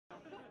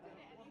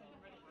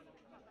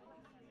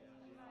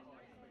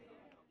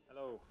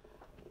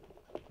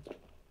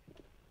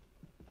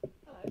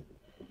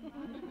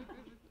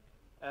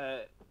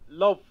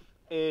Love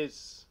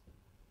is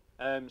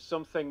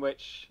something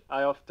which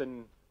I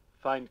often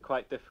find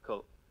quite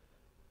difficult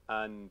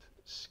and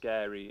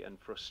scary and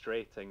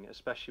frustrating,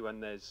 especially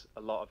when there's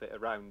a lot of it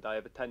around. I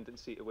have a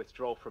tendency to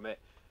withdraw from it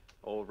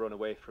or run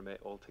away from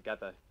it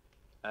altogether.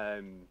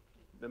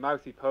 The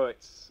Mouthy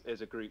Poets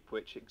is a group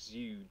which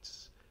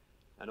exudes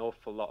an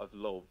awful lot of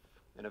love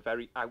in a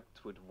very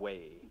outward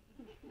way,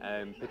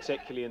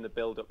 particularly in the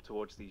build-up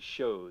towards these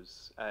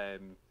shows.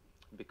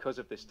 Because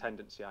of this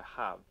tendency I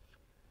have,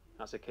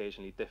 that's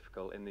occasionally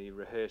difficult. In the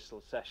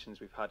rehearsal sessions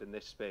we've had in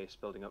this space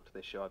building up to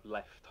this show, I've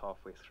left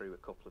halfway through a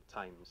couple of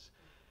times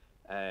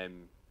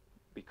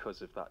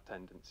because of that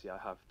tendency I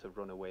have to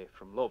run away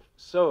from love.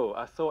 So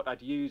I thought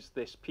I'd use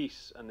this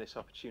piece and this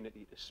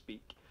opportunity to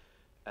speak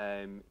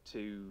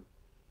to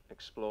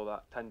explore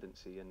that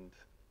tendency, and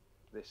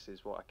this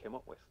is what I came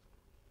up with.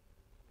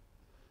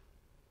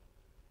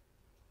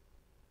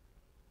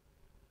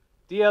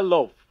 Dear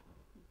love,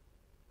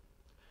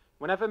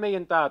 whenever me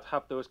and Dad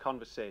have those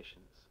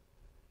conversations,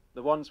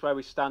 the ones where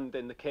we stand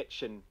in the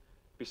kitchen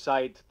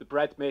beside the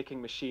bread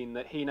making machine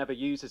that he never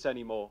uses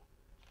anymore,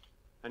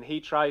 and he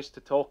tries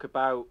to talk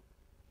about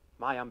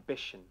my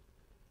ambition,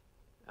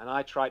 and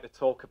I try to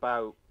talk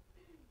about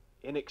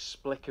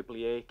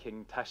inexplicably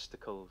aching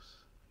testicles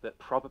that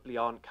probably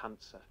aren't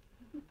cancer,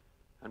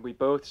 and we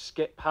both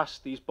skip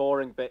past these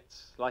boring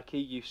bits like he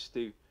used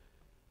to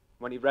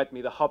when he read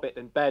me The Hobbit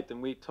in bed,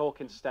 and we talk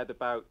instead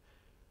about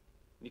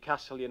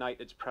Newcastle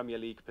United's Premier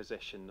League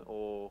position,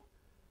 or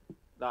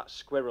that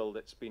squirrel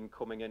that's been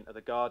coming into the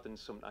garden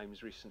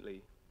sometimes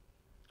recently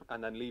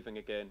and then leaving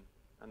again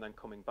and then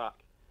coming back.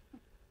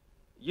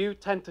 You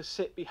tend to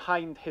sit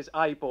behind his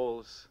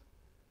eyeballs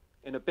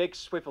in a big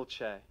swivel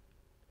chair.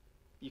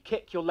 You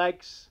kick your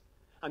legs,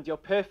 and your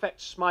perfect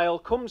smile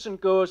comes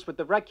and goes with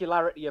the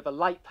regularity of a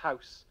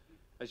lighthouse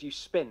as you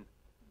spin,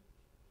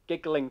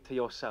 giggling to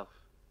yourself.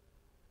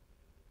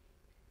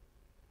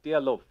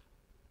 Dear love,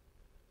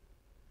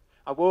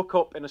 I woke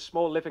up in a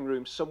small living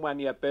room somewhere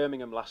near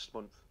Birmingham last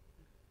month.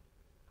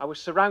 I was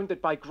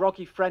surrounded by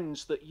groggy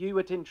friends that you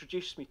had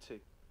introduced me to.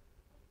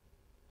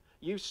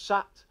 You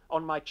sat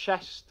on my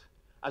chest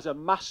as a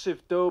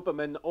massive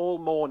Doberman all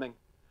morning,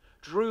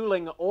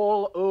 drooling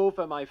all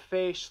over my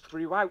face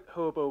throughout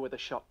Hobo with a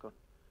Shotgun,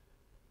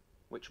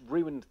 which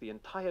ruined the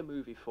entire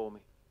movie for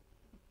me.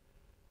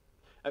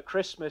 At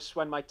Christmas,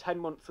 when my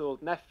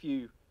 10-month-old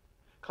nephew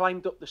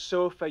climbed up the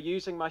sofa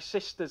using my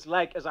sister's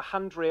leg as a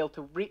handrail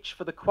to reach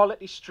for the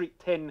Quality Street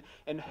tin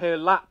in her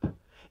lap,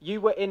 you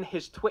were in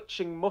his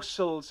twitching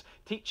muscles,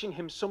 teaching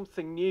him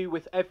something new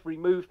with every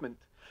movement.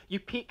 You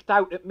peeked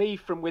out at me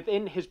from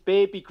within his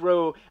baby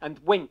grow and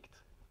winked.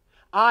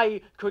 I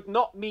could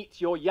not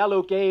meet your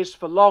yellow gaze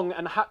for long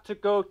and had to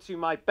go to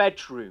my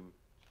bedroom.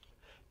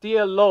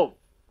 Dear love,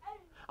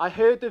 I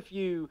heard of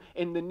you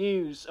in the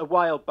news a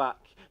while back.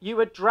 You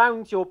had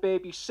drowned your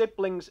baby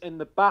siblings in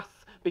the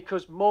bath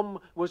because Mum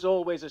was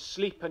always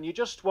asleep and you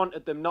just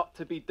wanted them not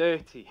to be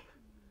dirty.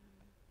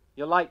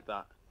 You're like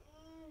that.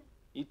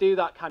 You do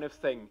that kind of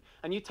thing.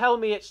 And you tell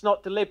me it's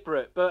not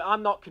deliberate, but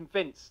I'm not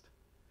convinced.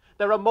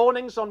 There are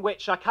mornings on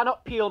which I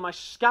cannot peel my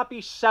scabby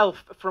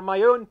self from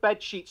my own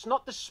bedsheets,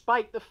 not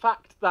despite the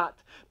fact that,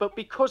 but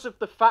because of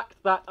the fact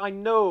that I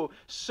know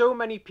so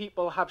many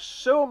people have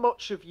so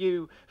much of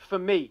you for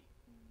me.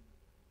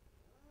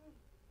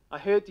 I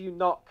heard you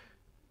knock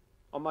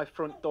on my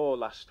front door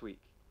last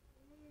week.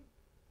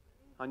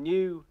 I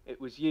knew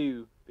it was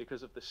you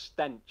because of the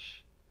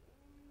stench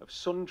of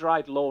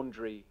sun-dried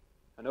laundry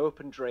and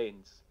open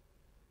drains,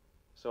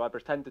 so I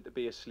pretended to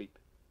be asleep.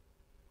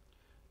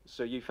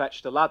 So you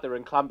fetched a ladder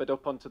and clambered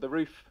up onto the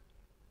roof,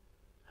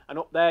 and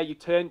up there you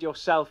turned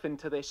yourself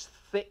into this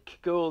thick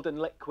golden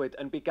liquid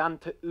and began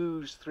to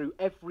ooze through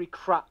every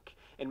crack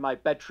in my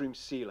bedroom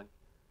ceiling.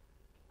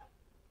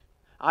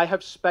 I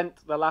have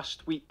spent the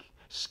last week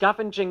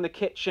scavenging the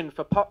kitchen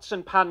for pots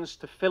and pans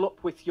to fill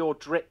up with your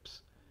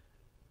drips,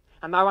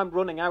 and now I'm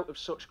running out of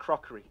such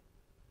crockery.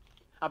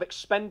 I've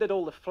expended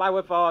all the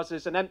flower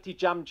vases and empty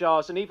jam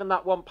jars and even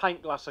that one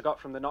pint glass I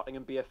got from the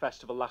Nottingham Beer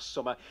Festival last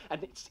summer,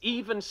 and it's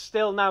even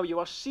still now you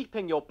are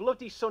seeping your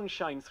bloody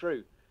sunshine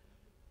through.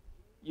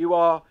 You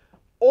are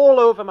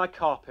all over my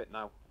carpet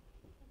now.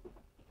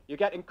 You're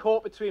getting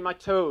caught between my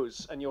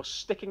toes and you're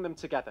sticking them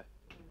together.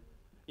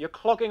 You're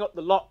clogging up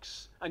the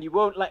locks and you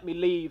won't let me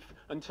leave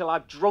until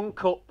I've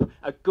drunk up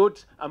a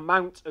good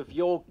amount of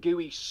your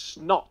gooey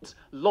snot.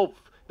 Love,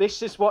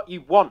 this is what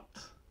you want.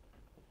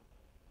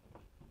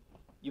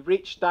 You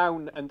reached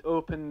down and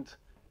opened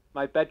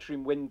my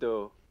bedroom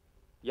window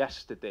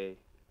yesterday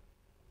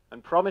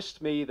and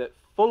promised me that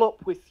full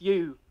up with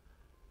you,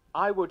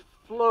 I would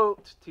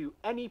float to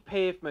any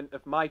pavement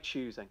of my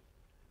choosing.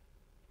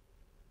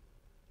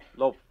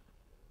 Love,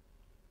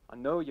 I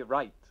know you're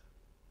right,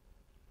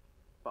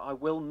 but I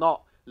will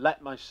not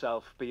let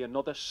myself be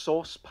another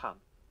saucepan.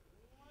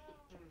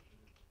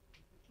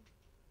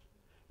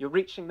 You're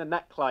reaching the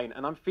neckline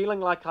and I'm feeling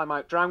like I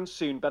might drown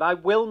soon, but I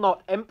will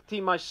not empty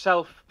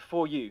myself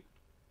for you.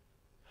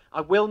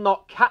 I will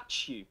not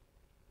catch you.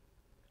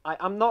 I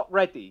am not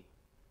ready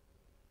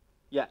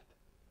yet.